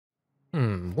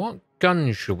What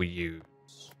gun should we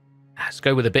use? Let's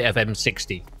go with a bit of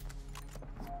M60.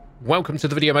 Welcome to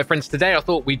the video, my friends. Today I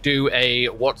thought we'd do a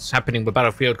what's happening with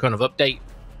Battlefield kind of update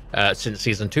since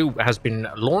Season 2 has been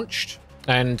launched.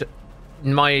 And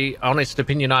in my honest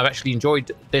opinion, I've actually enjoyed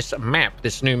this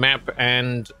new map,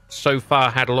 and so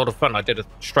far had a lot of fun. I did a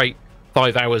straight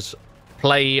 5 hours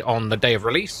play on the day of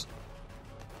release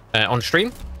on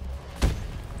stream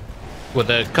with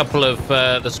a couple of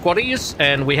the squaddies,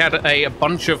 and we had a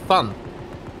bunch of fun.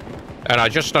 And I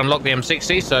just unlocked the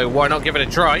M60, so why not give it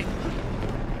a try?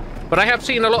 But I have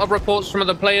seen a lot of reports from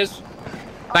other players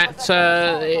that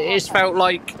it's felt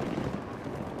like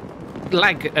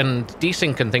lag and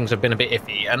desync and things have been a bit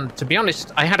iffy. And to be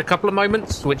honest, I had a couple of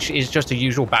moments, which is just a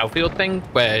usual Battlefield thing,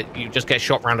 where you just get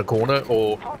shot around a corner,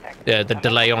 or the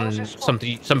delay on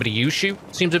somebody you shoot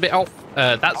seems a bit off.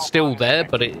 That's still there,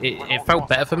 but it felt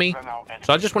better for me.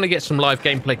 So I just want to get some live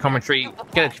gameplay commentary,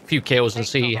 get a few kills and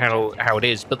see how it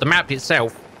is. But the map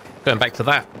itself, going back to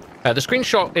that, the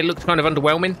screenshot, it looked kind of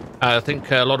underwhelming. I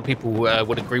think a lot of people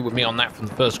would agree with me on that from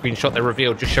the first screenshot they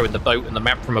revealed, just showing the boat and the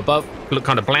map from above. It looked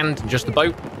kind of bland and just the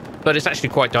boat, but it's actually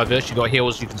quite diverse. You've got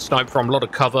hills you can snipe from, a lot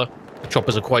of cover. The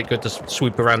choppers are quite good to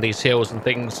swoop around these hills and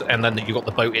things, and then you've got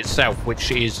the boat itself,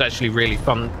 which is actually really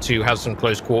fun to have some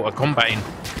close quarter combating.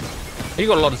 You've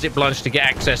got a lot of zip lines to get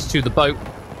access to the boat.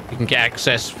 You can get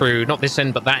access through, not this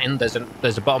end, but that end.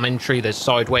 There's a bottom entry, there's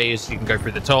sideways, you can go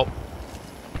through the top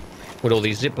with all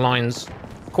these zip lines.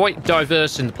 Quite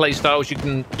diverse in the play styles you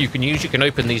can use. You can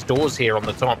open these doors here on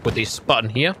the top with this button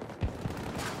here.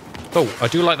 Oh, I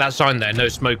do like that sign there, no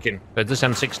smoking. But this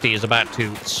M60 is about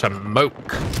to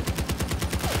smoke.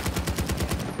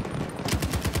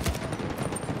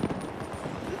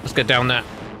 Let's get down there.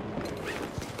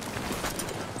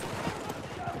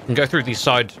 You can go through these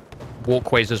side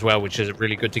walkways as well, which is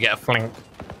really good to get a flank.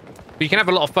 But you can have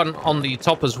a lot of fun on the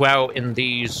top as well in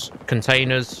these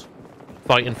containers,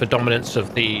 fighting for dominance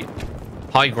of the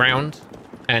high ground.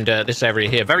 And this area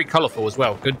here, very colorful as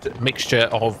well. Good mixture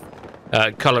of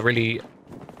color, really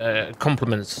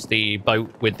complements the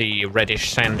boat with the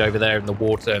reddish sand over there in the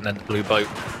water, and then the blue boat.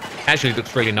 Actually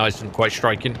looks really nice and quite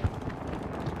striking.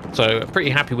 So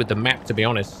pretty happy with the map, to be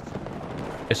honest.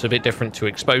 It's a bit different to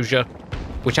Exposure,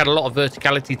 which had a lot of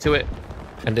verticality to it,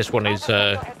 and this one is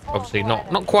obviously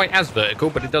not quite as vertical,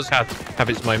 but it does have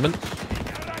its moments.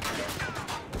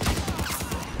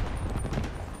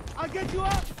 I'll get you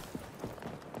up.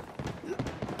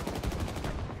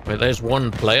 Well, there's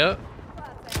one player.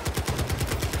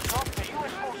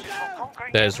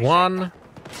 There's one.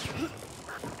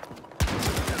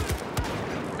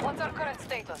 What's our current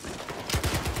status?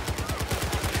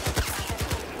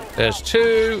 There's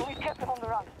two. We kept them on the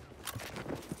run.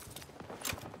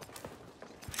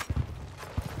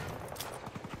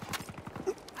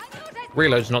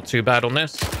 Reload's not too bad on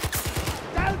this.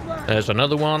 There's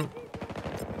another one.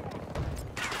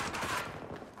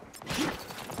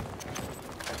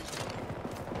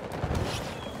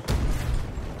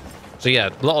 So yeah,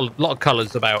 a lot of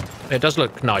colors about. It does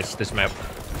look nice, this map.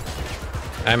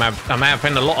 I'm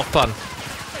having a lot of fun.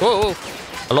 Whoa,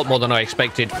 a lot more than I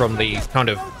expected from the kind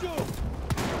of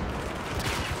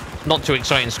not too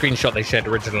exciting screenshot they shared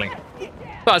originally.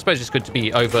 But I suppose it's good to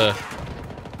be overly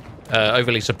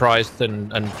surprised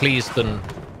and pleased than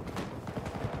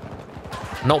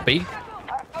not be.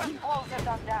 Our first walls have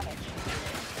done damage.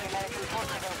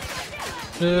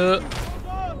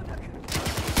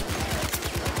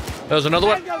 There's another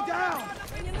one. Go down.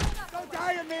 Don't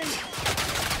die on me.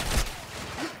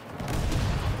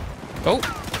 Oh.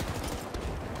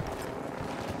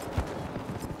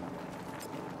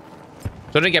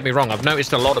 So don't get me wrong, I've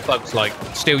noticed a lot of bugs, like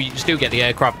you still get the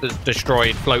aircraft that's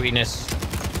destroyed, floatiness.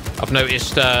 I've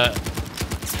noticed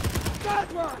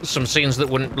some scenes that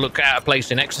wouldn't look out of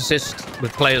place in Exorcist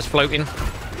with players floating.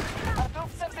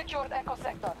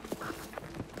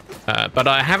 But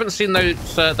I haven't seen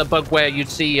those the bug where you'd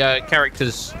see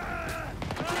characters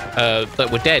that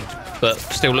were dead but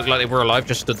still look like they were alive,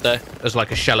 just stood there as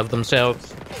like a shell of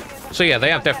themselves. So yeah,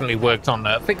 they have definitely worked on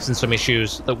fixing some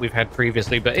issues that we've had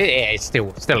previously, but it's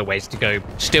still a ways to go.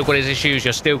 Still got its issues.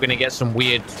 You're still going to get some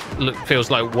weird,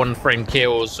 feels like one frame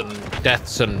kills and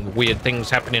deaths and weird things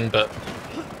happening, but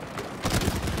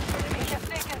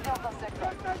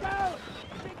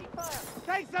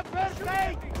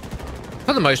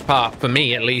for the most part, for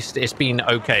me at least, it's been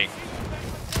okay.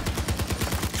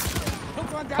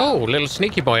 Oh, little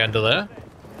sneaky boy under there.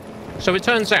 So it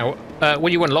turns out,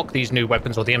 when you unlock these new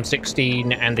weapons, or the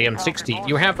M16 and the M60,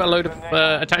 you have a load of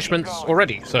attachments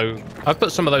already. So I've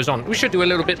put some of those on. We should do a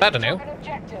little bit better now.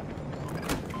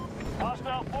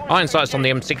 Iron sights on the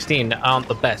M16 aren't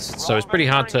the best, so it's pretty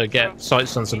hard to get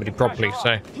sights on somebody properly,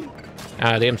 so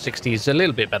the M60 is a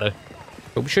little bit better.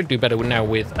 But we should do better now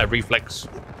with a reflex.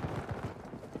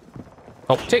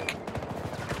 Optic.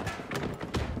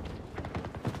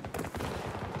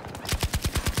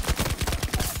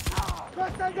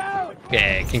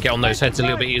 Yeah, can get on those heads a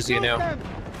little bit easier now.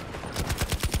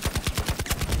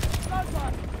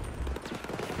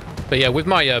 But yeah, with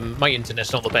my my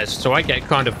internet's not the best, so I get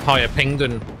kind of higher ping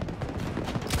than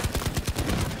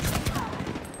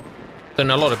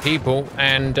a lot of people,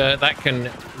 and that can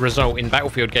result in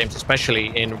Battlefield games, especially,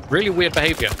 in really weird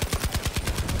behavior.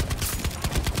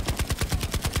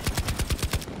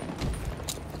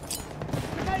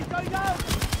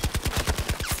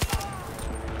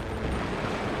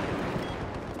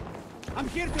 I'm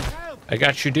here to help. I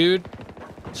got you, dude.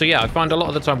 So yeah, I find a lot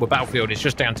of the time with Battlefield, it's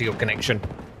just down to your connection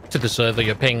to the server,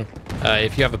 your ping.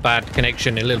 If you have a bad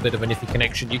connection, a little bit of an iffy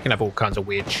connection, you can have all kinds of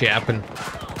weird shit happen.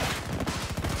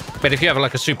 But if you have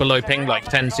like a super low ping, like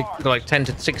 10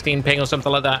 to 16 ping or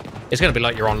something like that, it's going to be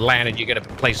like you're on LAN and you're going to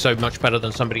play so much better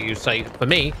than somebody who, say, for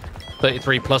me,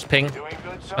 33 plus ping.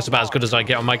 That's about as good as I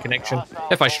get on my connection.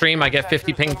 If I stream, I get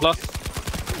 50 ping plus,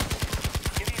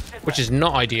 which is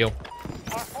not ideal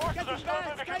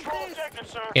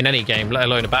in any game, let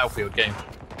alone a Battlefield game.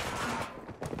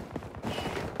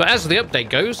 But as the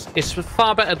update goes, it's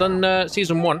far better than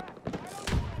Season 1.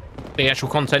 The actual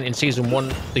content in Season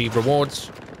 1, the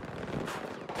rewards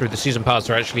through the Season Pass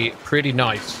are actually pretty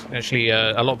nice. Actually,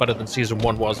 a lot better than Season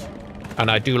 1 was.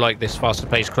 And I do like this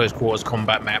faster-paced close quarters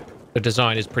combat map. The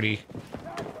design is pretty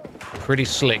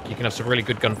slick. You can have some really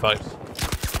good gunfights.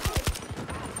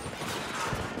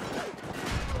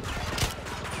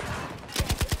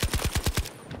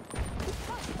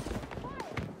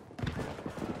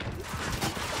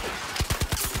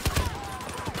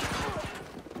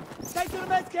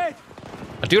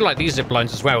 I do like these zip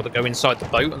lines as well that go inside the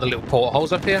boat and the little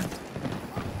portholes up here.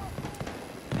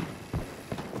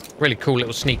 Really cool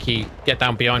little sneaky get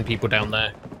down behind people down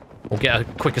there. Or get a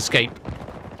quick escape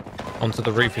onto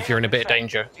the roof if you're in a bit of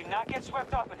danger. Do not get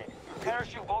swept up in it. Your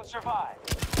parachute won't survive.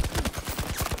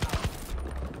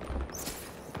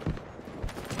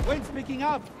 Wind's picking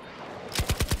up.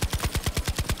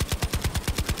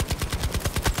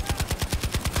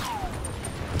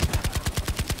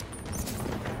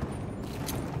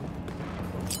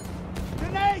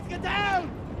 Grenade, get down!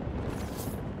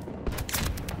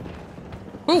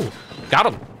 Ooh, got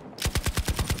him.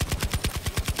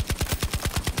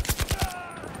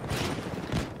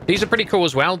 These are pretty cool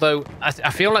as well, though I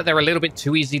feel like they're a little bit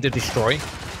too easy to destroy.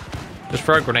 Just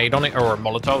throw a grenade on it or a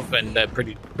Molotov and they're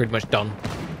pretty much done.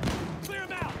 Clear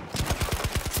them out.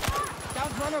 Down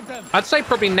one of them. I'd say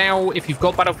probably now, if you've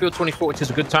got Battlefield 2042, is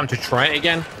a good time to try it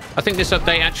again. I think this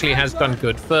update actually has done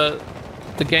good for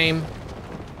the game.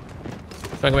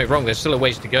 Don't get me wrong, there's still a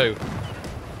ways to go.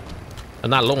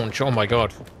 And that launch, oh my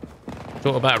god.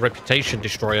 Talk about a reputation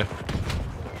destroyer.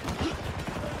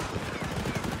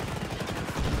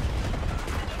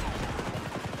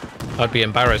 I'd be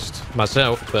embarrassed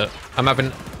myself, but I'm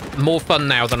having more fun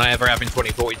now than I ever have in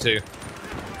 2042.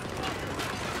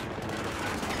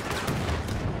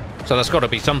 So that's got to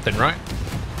be something, right?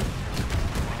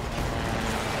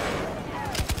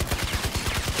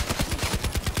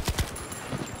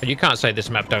 And you can't say this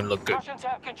map don't look good. Russians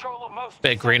have control of most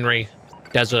Bit of greenery,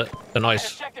 desert, the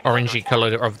nice orangey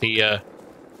color of the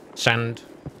sand.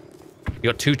 You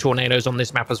got 2 tornadoes on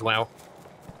this map as well.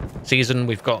 Season,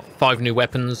 we've got 5 new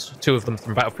weapons, 2 of them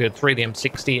from Battlefield 3, the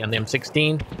M60 and the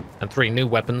M16, and 3 new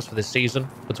weapons for this season,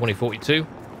 for 2042.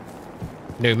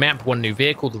 New map, 1 new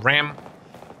vehicle, the Ram.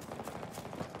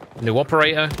 New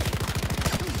operator.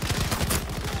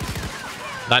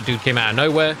 That dude came out of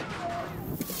nowhere.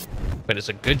 But it's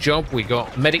a good job, we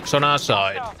got medics on our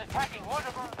side.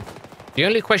 The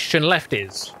only question left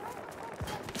is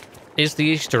the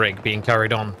Easter egg being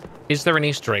carried on? Is there an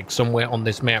Easter egg somewhere on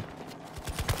this map?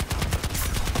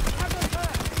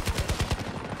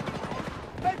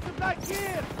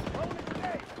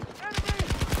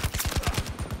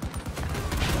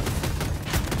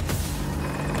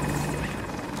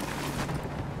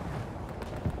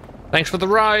 Thanks for the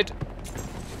ride.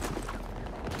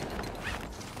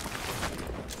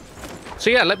 So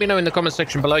yeah, let me know in the comment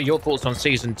section below your thoughts on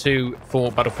Season 2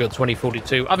 for Battlefield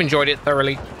 2042. I've enjoyed it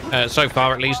thoroughly, so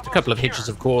far at least. A couple of hitches,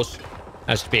 of course,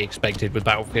 as to be expected with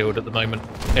Battlefield at the moment.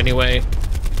 Anyway,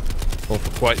 or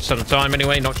for quite some time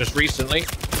anyway, not just recently.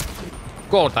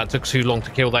 God, that took too long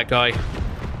to kill that guy.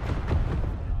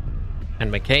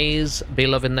 And McKay's be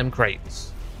loving them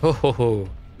crates. Ho ho ho.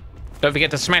 Don't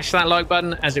forget to smash that like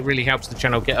button, as it really helps the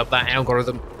channel get up that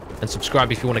algorithm. and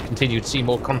subscribe if you want to continue to see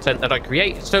more content that I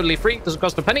create. It's totally free, doesn't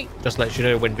cost a penny, just lets you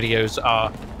know when videos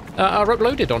are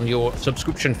uploaded on your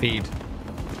subscription feed.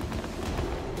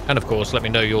 And of course, let me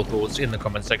know your thoughts in the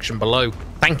comment section below.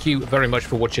 Thank you very much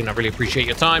for watching. I really appreciate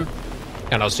your time,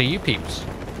 and I'll see you peeps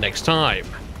next time.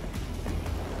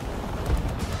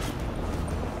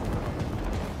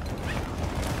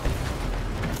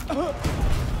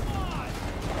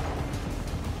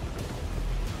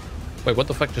 Wait, what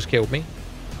the fuck just killed me?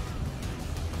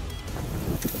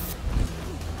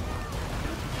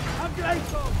 I'm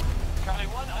grateful. Charlie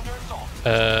 1 under assault.